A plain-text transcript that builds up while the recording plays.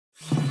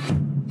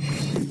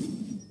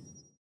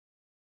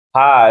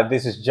Hi,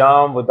 this is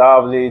John with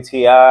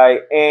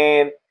WTI,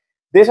 and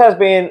this has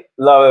been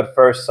Love at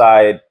First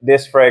Sight.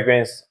 This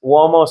fragrance,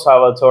 Uomo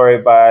Salvatore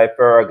by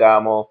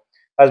Ferragamo,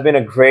 has been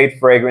a great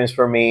fragrance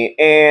for me.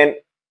 And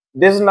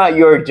this is not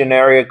your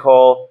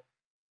generical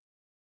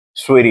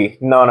sweetie.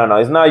 No, no, no.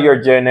 It's not your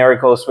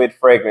generical sweet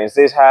fragrance.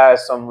 This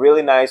has some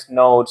really nice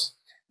notes.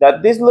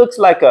 That this looks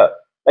like a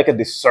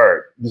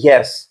dessert.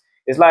 Yes,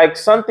 it's like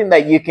something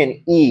that you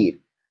can eat.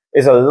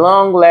 It's a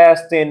long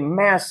lasting,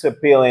 mass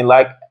appealing.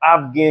 Like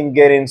I've been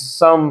getting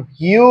some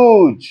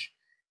huge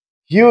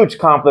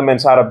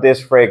compliments out of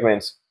this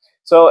fragrance.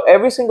 So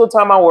every single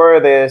time I wear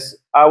this,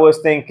 I was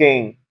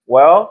thinking,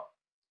 well,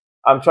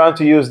 I'm trying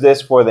to use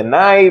this for the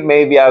night.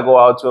 Maybe I go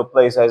out to a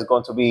place that's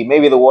going to be,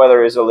 maybe the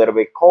weather is a little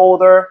bit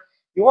colder.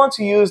 You want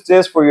to use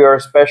this for your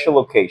special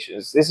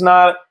occasions. It's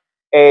not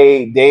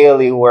a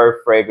daily wear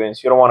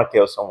fragrance. You don't want to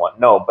kill someone.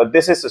 No, but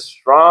this is a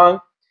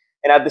strong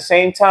and at the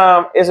same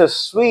time is a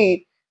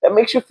sweet that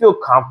makes you feel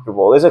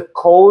comfortable. It's a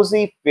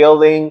cozy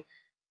feeling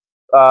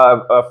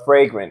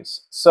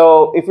fragrance.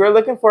 So if you're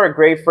looking for a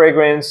great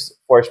fragrance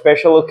for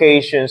special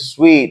occasions,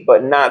 sweet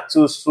but not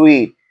too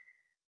sweet,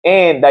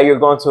 and that you're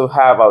going to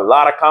have a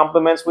lot of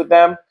compliments with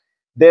them,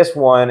 this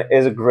one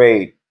is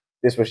great.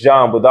 This was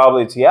John with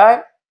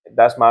WTI.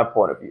 That's my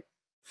point of view.